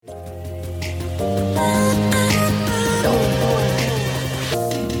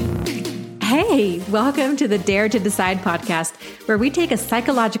Hey, welcome to the Dare to Decide podcast, where we take a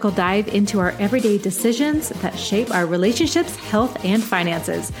psychological dive into our everyday decisions that shape our relationships, health, and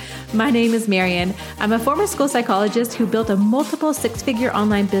finances. My name is Marian. I'm a former school psychologist who built a multiple six-figure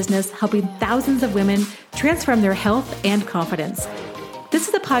online business helping thousands of women transform their health and confidence. This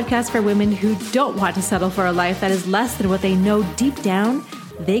is a podcast for women who don't want to settle for a life that is less than what they know deep down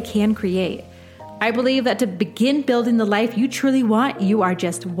they can create. I believe that to begin building the life you truly want, you are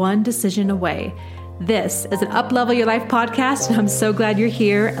just one decision away. This is an Up-Level Your Life podcast, and I'm so glad you're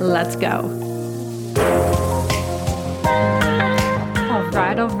here. Let's go.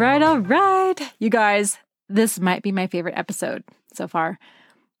 All right. You guys, this might be my favorite episode so far.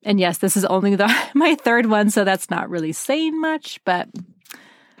 And yes, this is only my third one, so that's not really saying much, but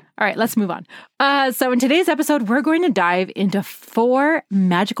all right, let's move on. So in today's episode, we're going to dive into 4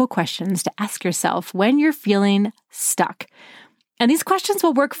 magical questions to ask yourself when you're feeling stuck. And these questions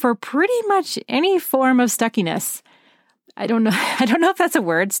will work for pretty much any form of stuckiness. I don't know if that's a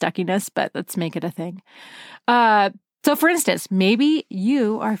word, stuckiness, but let's make it a thing. So for instance, maybe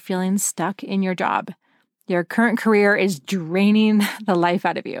you are feeling stuck in your job. Your current career is draining the life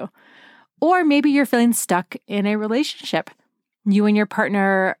out of you. Or maybe you're feeling stuck in a relationship. You and your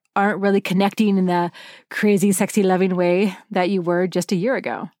partner aren't really connecting in the crazy, sexy, loving way that you were just a year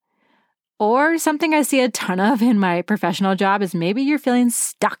ago. Or something I see a ton of in my professional job is maybe you're feeling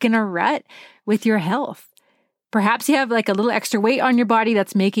stuck in a rut with your health. Perhaps you have like a little extra weight on your body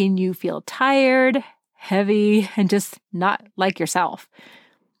that's making you feel tired, heavy, and just not like yourself.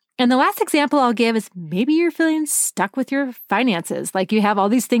 And the last example I'll give is maybe you're feeling stuck with your finances, like you have all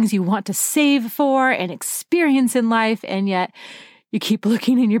these things you want to save for and experience in life, and yet you keep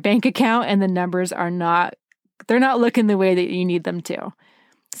looking in your bank account and the numbers they're not looking the way that you need them to.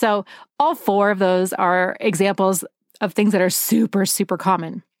 So all 4 of those are examples of things that are super, super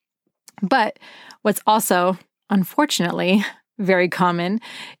common. But what's also, unfortunately, very common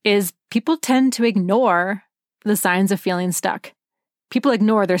is people tend to ignore the signs of feeling stuck. People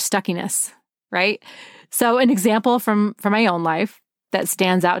ignore their stuckiness, right? So an example from my own life that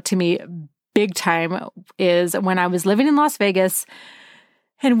stands out to me big time is when I was living in Las Vegas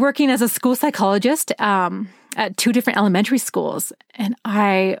and working as a school psychologist at 2 different elementary schools. And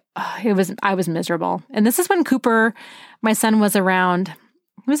I was miserable. And this is when Cooper, my son, was around.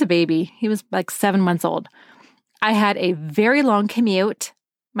 He was a baby. He was like 7 months old. I had a very long commute.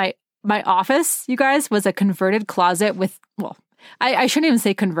 My office, you guys, was a converted closet with, I shouldn't even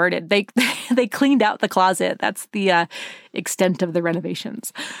say converted. They cleaned out the closet. That's the extent of the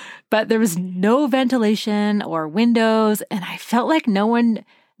renovations. But there was no ventilation or windows, and I felt like no one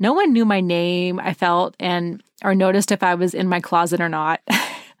knew my name, or noticed if I was in my closet or not.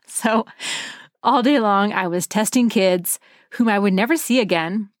 So all day long, I was testing kids whom I would never see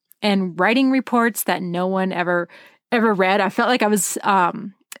again and writing reports that no one ever read. I felt like I was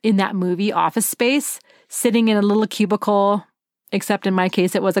in that movie Office Space, sitting in a little cubicle, except in my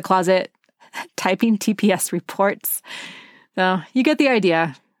case, it was a closet, typing TPS reports. So you get the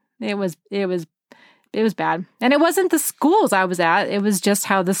idea. It was bad. And it wasn't the schools I was at. It was just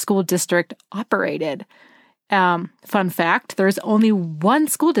how the school district operated. Fun fact, there's only one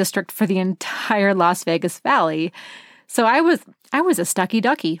school district for the entire Las Vegas Valley. So I was a stucky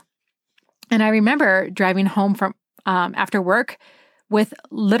ducky. And I remember driving home from after work with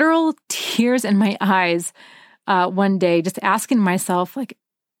literal tears in my eyes one day, just asking myself, like,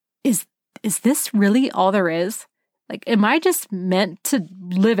 is this really all there is? Like, am I just meant to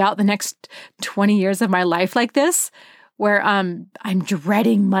live out the next 20 years of my life like this, where I'm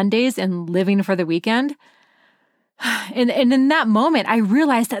dreading Mondays and living for the weekend? And in that moment, I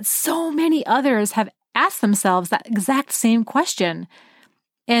realized that so many others have asked themselves that exact same question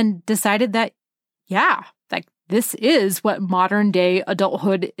and decided that, yeah, like this is what modern day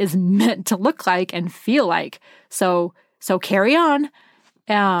adulthood is meant to look like and feel like. So carry on.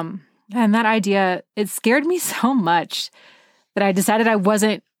 And that idea, it scared me so much that I decided I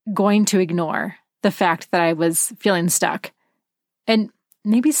wasn't going to ignore the fact that I was feeling stuck. And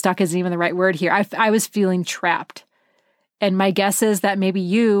maybe stuck isn't even the right word here. I was feeling trapped. And my guess is that maybe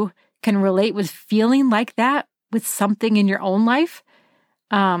you can relate with feeling like that with something in your own life.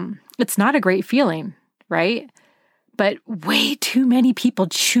 It's not a great feeling, right? But way too many people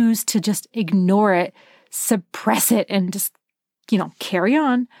choose to just ignore it, suppress it, and just, carry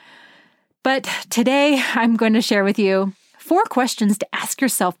on. But today I'm going to share with you 4 questions to ask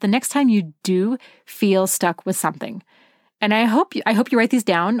yourself the next time you do feel stuck with something. And I hope you write these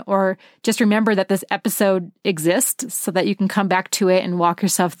down, or just remember that this episode exists so that you can come back to it and walk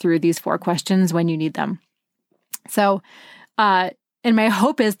yourself through these 4 questions when you need them. So, and my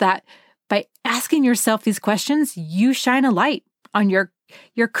hope is that by asking yourself these questions, you shine a light on your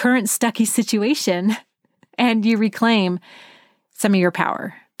current stucky situation and you reclaim some of your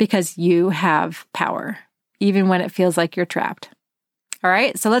power, because you have power, even when it feels like you're trapped. All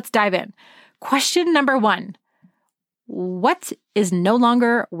right, so let's dive in. Question number 1. What is no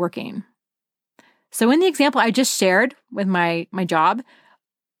longer working? So in the example I just shared with my job,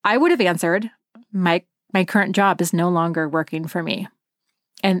 I would have answered, my current job is no longer working for me.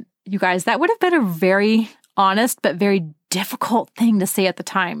 And you guys, that would have been a very honest but very difficult thing to say at the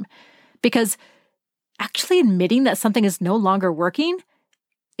time, because actually admitting that something is no longer working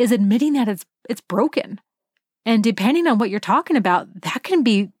is admitting that it's broken. And depending on what you're talking about, that can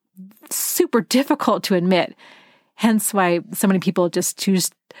be super difficult to admit. Hence why so many people just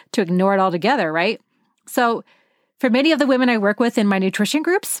choose to ignore it altogether, right? So for many of the women I work with in my nutrition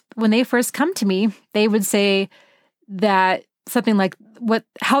groups, when they first come to me, they would say that something like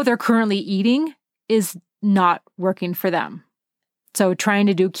how they're currently eating is not working for them. So trying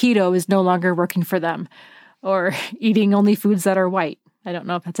to do keto is no longer working for them, or eating only foods that are white. I don't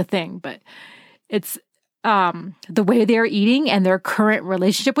know if that's a thing, but it's the way they're eating and their current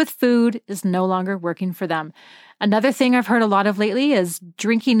relationship with food is no longer working for them. Another thing I've heard a lot of lately is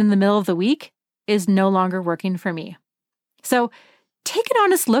drinking in the middle of the week is no longer working for me. So take an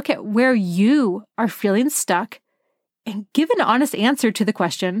honest look at where you are feeling stuck and give an honest answer to the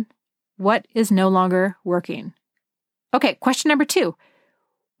question, what is no longer working? Okay, question number 2.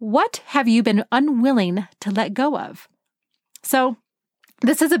 What have you been unwilling to let go of? So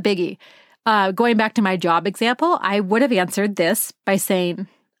this is a biggie. Going back to my job example, I would have answered this by saying,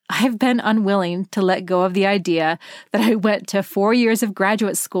 I've been unwilling to let go of the idea that I went to 4 years of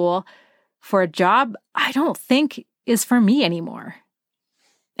graduate school for a job I don't think is for me anymore.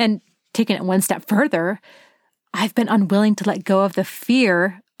 And taking it one step further, I've been unwilling to let go of the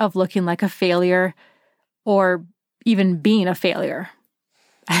fear of looking like a failure or even being a failure.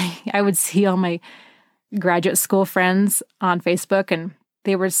 I would see all my graduate school friends on Facebook, and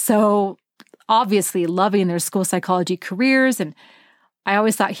they were so obviously loving their school psychology careers. And I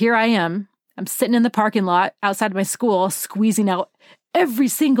always thought, here I am. I'm sitting in the parking lot outside of my school, squeezing out every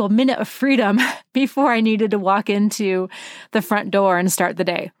single minute of freedom before I needed to walk into the front door and start the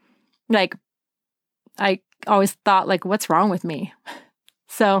day. Like, I always thought, like, what's wrong with me?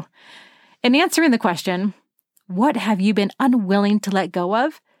 So in answering the question, what have you been unwilling to let go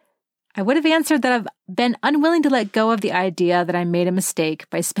of? I would have answered that I've been unwilling to let go of the idea that I made a mistake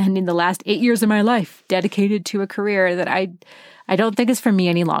by spending the last 8 years of my life dedicated to a career that I don't think is for me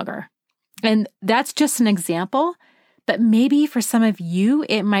any longer. And that's just an example, but maybe for some of you,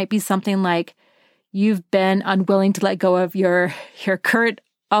 it might be something like you've been unwilling to let go of your current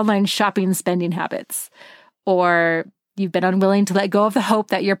online shopping spending habits, or you've been unwilling to let go of the hope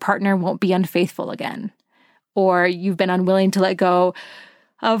that your partner won't be unfaithful again, or you've been unwilling to let go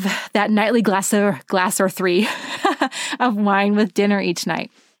of that nightly glass or 3 of wine with dinner each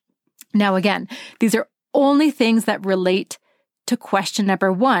night. Now, again, these are only things that relate to question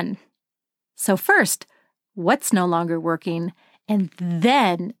number 1. So first, what's no longer working? And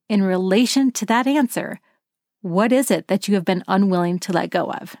then, in relation to that answer, what is it that you have been unwilling to let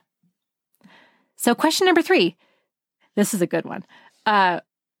go of? So question number 3, this is a good one.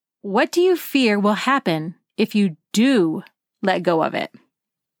 What do you fear will happen if you do let go of it?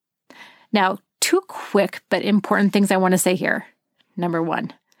 Now, 2 quick but important things I want to say here. Number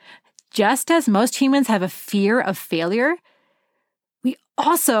 1, just as most humans have a fear of failure, we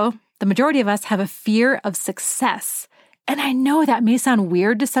also, the majority of us, have a fear of success. And I know that may sound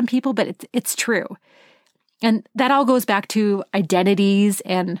weird to some people, but it's true. And that all goes back to identities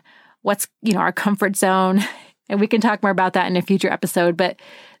and what's, our comfort zone. And we can talk more about that in a future episode. But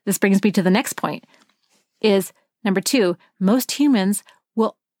this brings me to the next point is number 2, most humans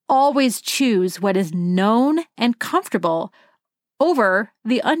will always choose what is known and comfortable over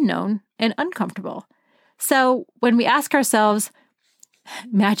the unknown and uncomfortable. So when we ask ourselves,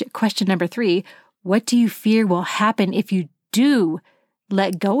 magic question number 3, what do you fear will happen if you do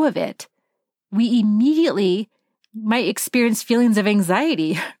let go of it? We immediately might experience feelings of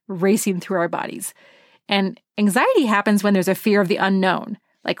anxiety racing through our bodies. And anxiety happens when there's a fear of the unknown,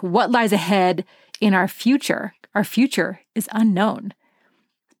 like what lies ahead in our future. Our future is unknown.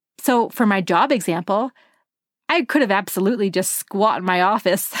 So for my job example, I could have absolutely just squat in my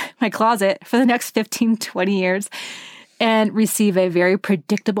office, my closet, for the next 15, 20 years and receive a very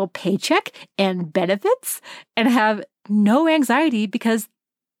predictable paycheck and benefits and have no anxiety because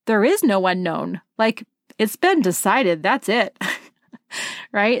there is no unknown. Like, it's been decided. That's it.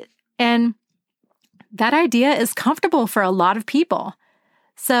 Right? And that idea is comfortable for a lot of people.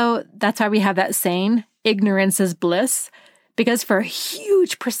 So that's why we have that saying, ignorance is bliss, because for a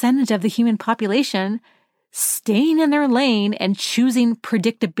huge percentage of the human population, staying in their lane and choosing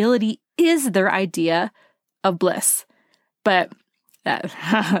predictability is their idea of bliss. But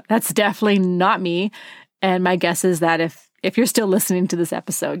that's definitely not me. And my guess is that if you're still listening to this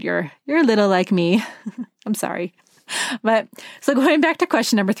episode, you're a little like me. I'm sorry. But so going back to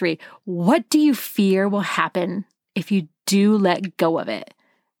question number 3, what do you fear will happen if you do let go of it?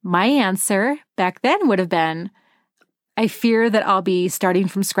 My answer back then would have been, I fear that I'll be starting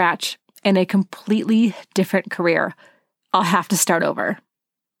from scratch in a completely different career. I'll have to start over.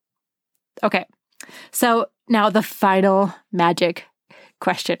 Okay, so now the final magic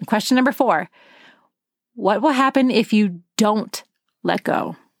question. Question number 4. What will happen if you don't let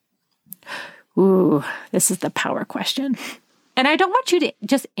go? Ooh, this is the power question. And I don't want you to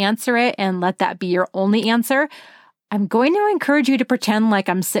just answer it and let that be your only answer. I'm going to encourage you to pretend like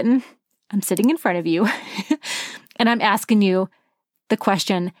I'm sitting in front of you and I'm asking you the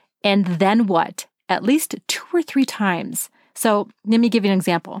question, and then what? At least 2 or 3 times. So let me give you an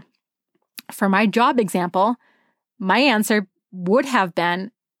example. For my job example, my answer would have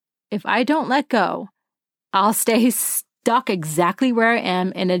been, if I don't let go, I'll stay stuck exactly where I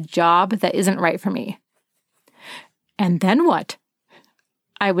am in a job that isn't right for me. And then what?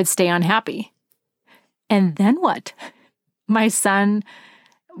 I would stay unhappy. And then what? My son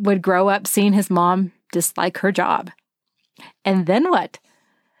would grow up seeing his mom dislike her job. And then what?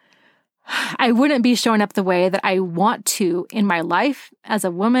 I wouldn't be showing up the way that I want to in my life as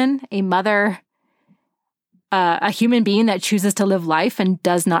a woman, a mother, a human being that chooses to live life and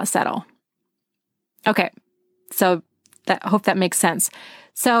does not settle. Okay, so I hope that makes sense.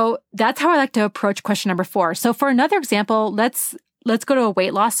 So that's how I like to approach question number 4. So for another example, let's go to a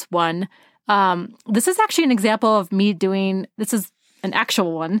weight loss one. This is actually an example of me doing, this is an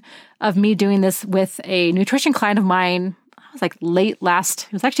actual one of me doing this with a nutrition client of mine. It was like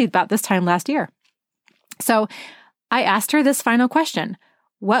it was actually about this time last year. So I asked her this final question: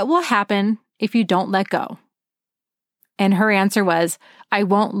 what will happen if you don't let go? And her answer was, I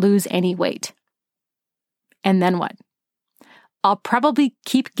won't lose any weight. And then what? I'll probably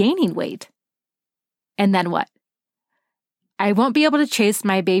keep gaining weight. And then what? I won't be able to chase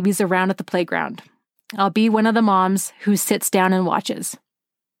my babies around at the playground. I'll be one of the moms who sits down and watches.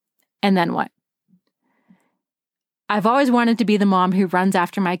 And then what? I've always wanted to be the mom who runs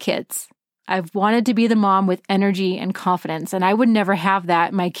after my kids. I've wanted to be the mom with energy and confidence, and I would never have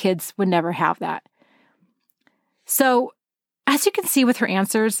that. My kids would never have that. So, as you can see with her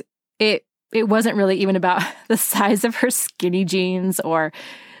answers, it wasn't really even about the size of her skinny jeans or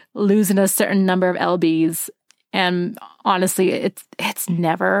losing a certain number of lbs. And honestly, it's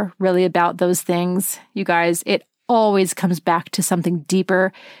never really about those things, you guys. It always comes back to something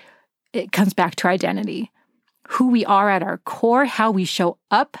deeper. It comes back to identity. Who we are at our core, how we show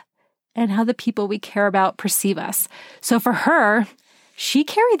up, and how the people we care about perceive us. So for her, she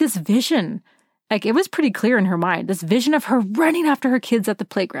carried this vision. Like, it was pretty clear in her mind, this vision of her running after her kids at the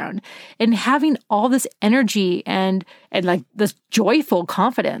playground and having all this energy and like this joyful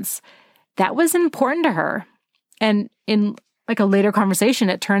confidence. That was important to her. And in like a later conversation,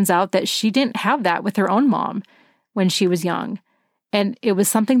 it turns out that she didn't have that with her own mom when she was young. And it was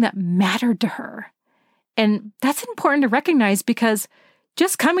something that mattered to her. And that's important to recognize, because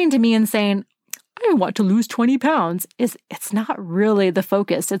just coming to me and saying, I want to lose 20 pounds, it's not really the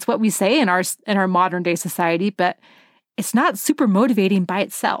focus. It's what we say in our modern day society, but it's not super motivating by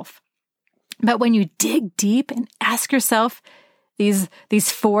itself. But when you dig deep and ask yourself these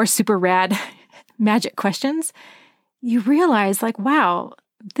 4 super rad magic questions, you realize, like, wow,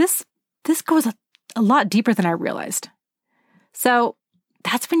 this goes a lot deeper than I realized. So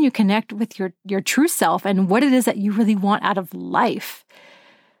that's when you connect with your true self and what it is that you really want out of life.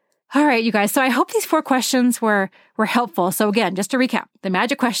 All right, you guys. So I hope these 4 questions were helpful. So again, just to recap, the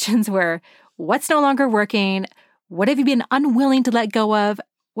magic questions were: what's no longer working? What have you been unwilling to let go of?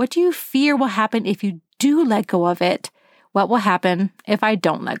 What do you fear will happen if you do let go of it? What will happen if I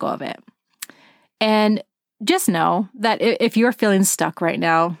don't let go of it? And just know that if you're feeling stuck right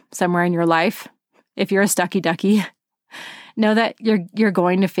now somewhere in your life, if you're a stucky ducky, know that you're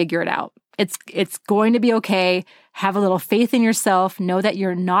going to figure it out. It's going to be okay. Have a little faith in yourself. Know that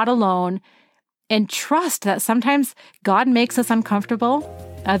you're not alone. And trust that sometimes God makes us uncomfortable.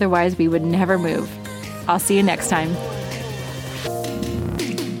 Otherwise, we would never move. I'll see you next time.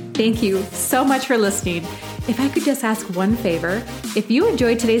 Thank you so much for listening. if I could just ask one favor, if you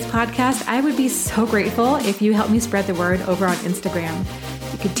enjoyed today's podcast, I would be so grateful if you help me spread the word over on Instagram.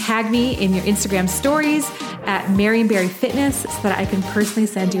 You could tag me in your Instagram stories at Marion Fitness so that I can personally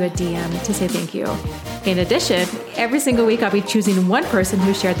send you a DM to say thank you. In addition, every single week I'll be choosing one person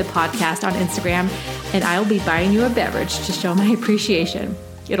who shared the podcast on Instagram, and I'll be buying you a beverage to show my appreciation.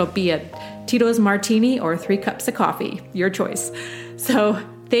 It'll be a Tito's Martini or 3 cups of coffee, your choice. So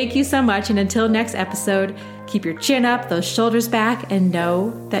thank you so much, and until next episode, keep your chin up, those shoulders back, and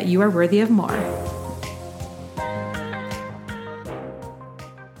know that you are worthy of more.